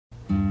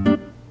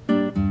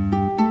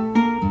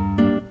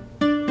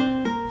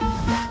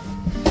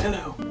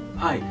Hello!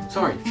 Hi,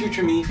 sorry,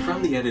 future me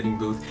from the editing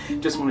booth.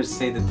 Just wanted to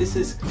say that this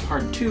is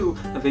part 2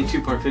 of a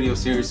 2-part video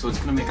series, so it's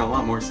going to make a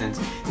lot more sense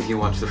if you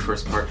watch the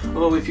first part.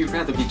 Although if you'd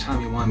rather be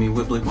timey-wimey,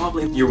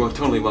 wibbly-wobbly, you're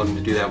totally welcome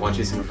to do that, watch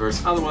this in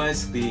reverse.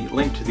 Otherwise, the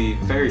link to the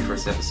very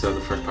first episode,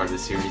 the first part of the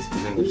series,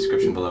 is in the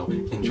description below.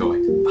 Enjoy.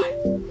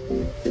 Bye.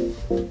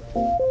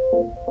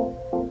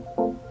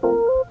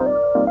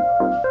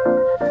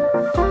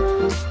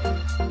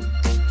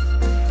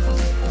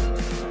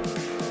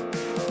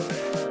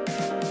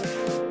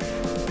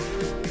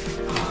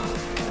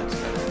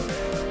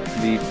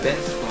 The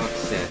best box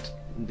set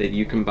that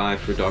you can buy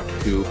for Doctor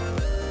Who.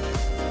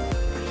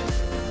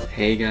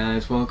 Hey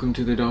guys, welcome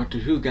to the Doctor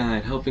Who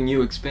Guide, helping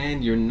you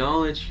expand your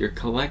knowledge, your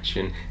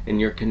collection, and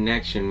your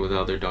connection with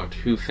other Doctor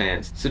Who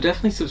fans. So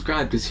definitely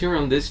subscribe, because here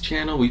on this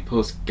channel we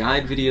post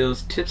guide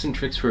videos, tips and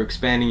tricks for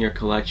expanding your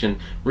collection,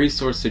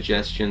 resource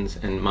suggestions,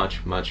 and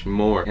much, much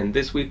more. And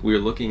this week we're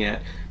looking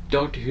at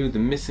Doctor Who, the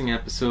missing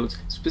episodes,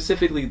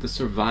 specifically the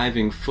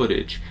surviving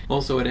footage.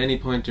 Also, at any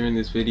point during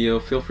this video,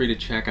 feel free to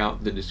check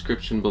out the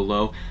description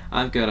below.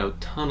 I've got a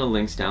ton of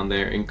links down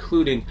there,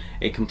 including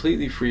a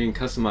completely free and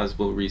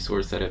customizable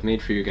resource that I've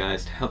made for you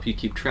guys to help you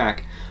keep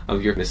track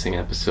of your missing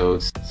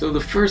episodes. So the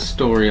first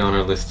story on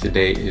our list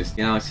today is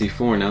Galaxy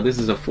 4. Now this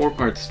is a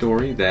 4-part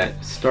story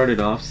that started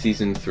off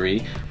Season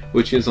 3,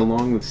 which is,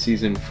 along with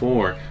Season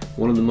 4,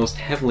 one of the most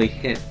heavily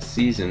hit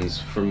seasons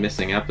for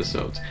missing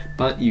episodes.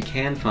 But you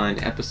can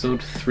find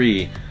Episode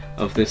 3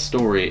 of this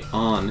story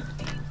on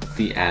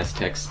the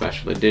Aztec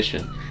Special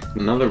Edition.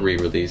 Another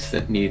re-release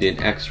that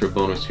needed extra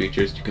bonus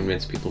features to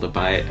convince people to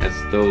buy it, as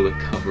though the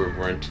cover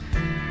weren't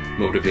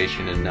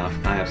motivation enough.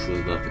 I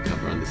absolutely love the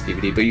cover on this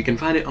DVD, but you can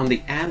find it on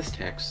the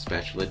Aztec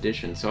Special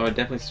Edition, so I would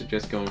definitely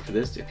suggest going for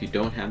this if you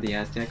don't have the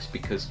Aztecs,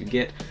 because you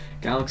get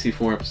Galaxy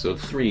 4 Episode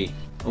 3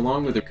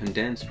 along with a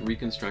condensed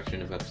reconstruction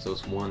of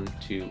Episodes 1,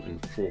 2,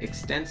 and 4.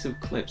 Extensive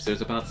clips.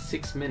 There's about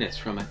 6 minutes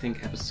from, I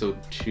think, Episode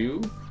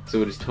 2,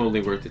 so it is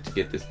totally worth it to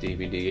get this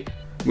DVD.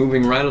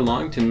 Moving right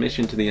along to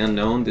Mission to the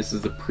Unknown, this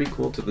is the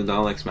prequel to the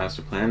Daleks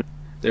Master Plan.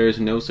 There is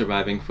no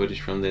surviving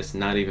footage from this,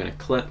 not even a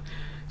clip,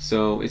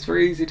 so it's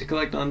very easy to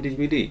collect on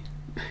DVD.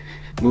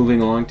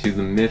 Moving along to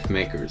The Myth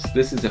Makers.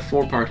 This is a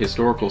 4-part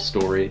historical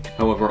story,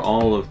 however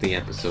all of the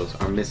episodes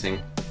are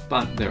missing,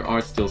 but there are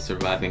still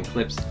surviving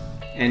clips,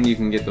 and you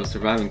can get those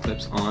surviving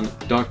clips on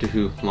Doctor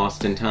Who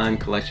Lost in Time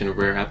collection of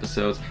rare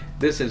episodes.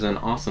 This is an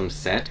awesome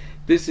set.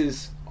 This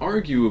is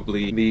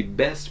arguably the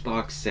best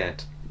box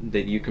set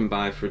that you can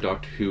buy for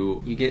Doctor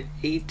Who. You get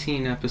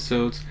 18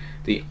 episodes,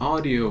 the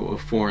audio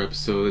of 4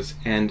 episodes,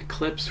 and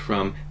clips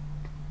from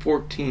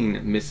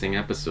 14 missing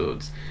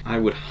episodes. I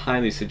would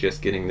highly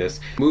suggest getting this.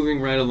 Moving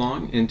right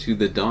along into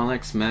the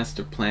Daleks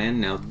Master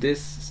Plan. Now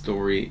this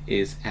story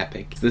is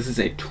epic. This is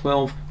a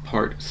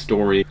 12-part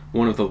story,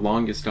 one of the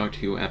longest Doctor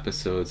Who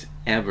episodes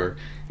ever.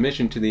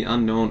 Mission to the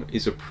Unknown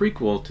is a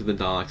prequel to the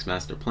Daleks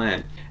Master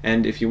Plan,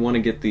 and if you want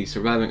to get the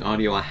surviving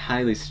audio, I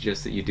highly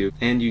suggest that you do,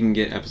 and you can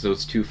get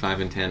episodes 2,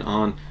 5, and 10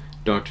 on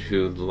Doctor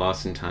Who The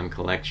Lost in Time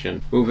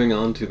collection. Moving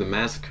on to The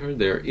Massacre,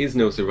 there is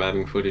no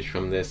surviving footage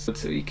from this,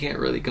 so you can't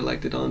really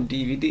collect it on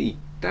DVD.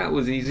 That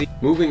was easy.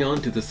 Moving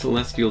on to The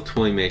Celestial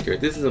Toymaker.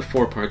 This is a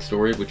 4-part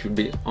story, which would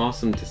be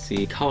awesome to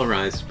see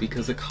colorized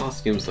because the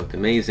costumes look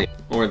amazing,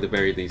 or at the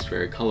very least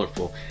very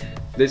colorful.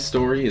 This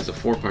story is a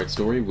 4-part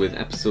story with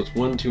episodes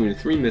 1, 2, and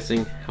 3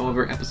 missing.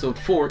 However, episode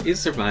 4 is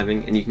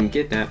surviving, and you can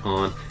get that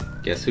on,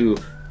 guess who,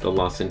 the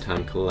Lost in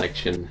Time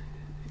collection.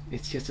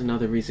 It's just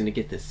another reason to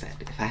get this set.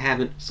 If I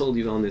haven't sold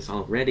you on this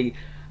already,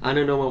 I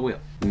don't know what will.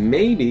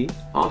 Maybe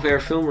off-air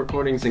film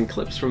recordings and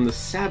clips from The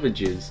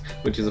Savages,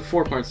 which is a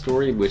 4-part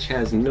story which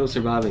has no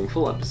surviving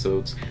full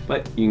episodes,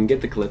 but you can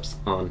get the clips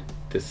on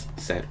this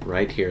set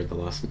right here, the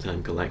Lost in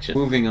Time collection.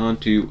 Moving on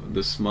to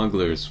The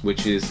Smugglers,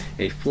 which is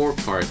a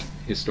 4-part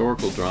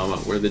historical drama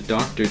where the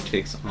Doctor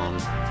takes on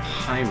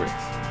pirates.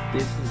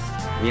 This is,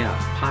 yeah,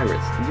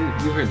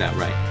 pirates. You heard that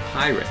right.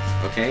 Pirates,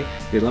 okay?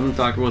 The 11th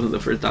Doctor wasn't the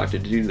first Doctor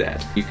to do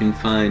that. You can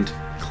find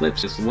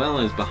clips as well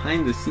as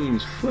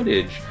behind-the-scenes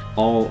footage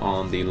all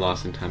on the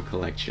Lost in Time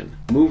collection.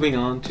 Moving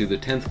on to The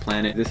 10th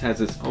Planet, this has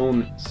its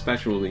own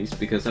special release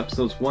because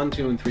episodes 1,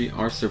 2, and 3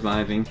 are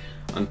surviving.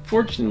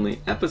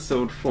 Unfortunately,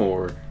 episode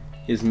 4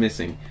 is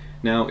missing.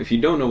 Now, if you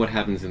don't know what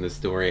happens in this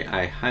story,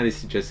 I highly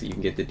suggest that you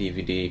can get the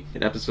DVD.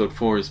 Episode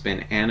 4 has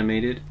been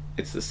animated.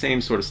 It's the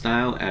same sort of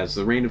style as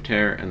The Reign of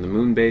Terror and the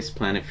Moonbase.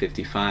 Planet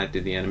 55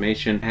 did the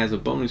animation. It has a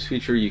bonus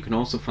feature. You can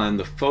also find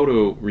the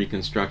photo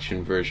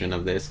reconstruction version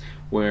of this,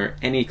 where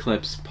any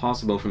clips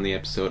possible from the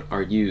episode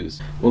are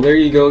used. Well, there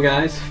you go,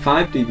 guys.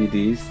 5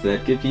 DVDs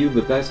that give you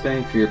the best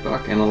bang for your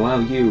buck and allow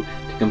you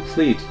to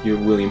complete your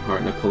William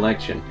Hartnell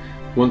collection.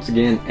 Once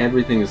again,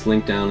 everything is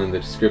linked down in the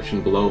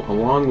description below,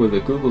 along with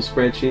a Google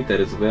spreadsheet that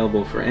is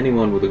available for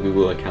anyone with a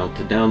Google account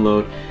to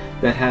download,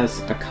 that has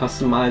a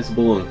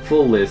customizable and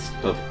full list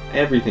of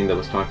everything that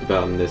was talked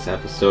about in this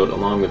episode,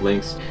 along with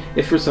links.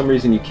 If for some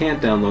reason you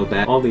can't download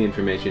that, all the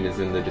information is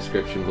in the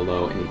description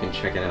below and you can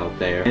check it out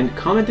there. And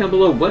comment down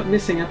below, what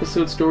missing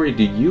episode story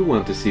do you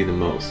want to see the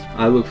most?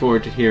 I look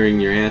forward to hearing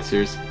your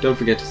answers. Don't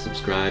forget to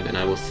subscribe, and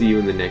I will see you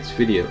in the next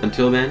video.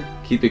 Until then,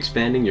 keep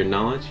expanding your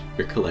knowledge,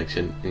 your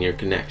collection, and your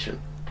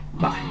connection.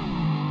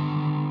 Bye.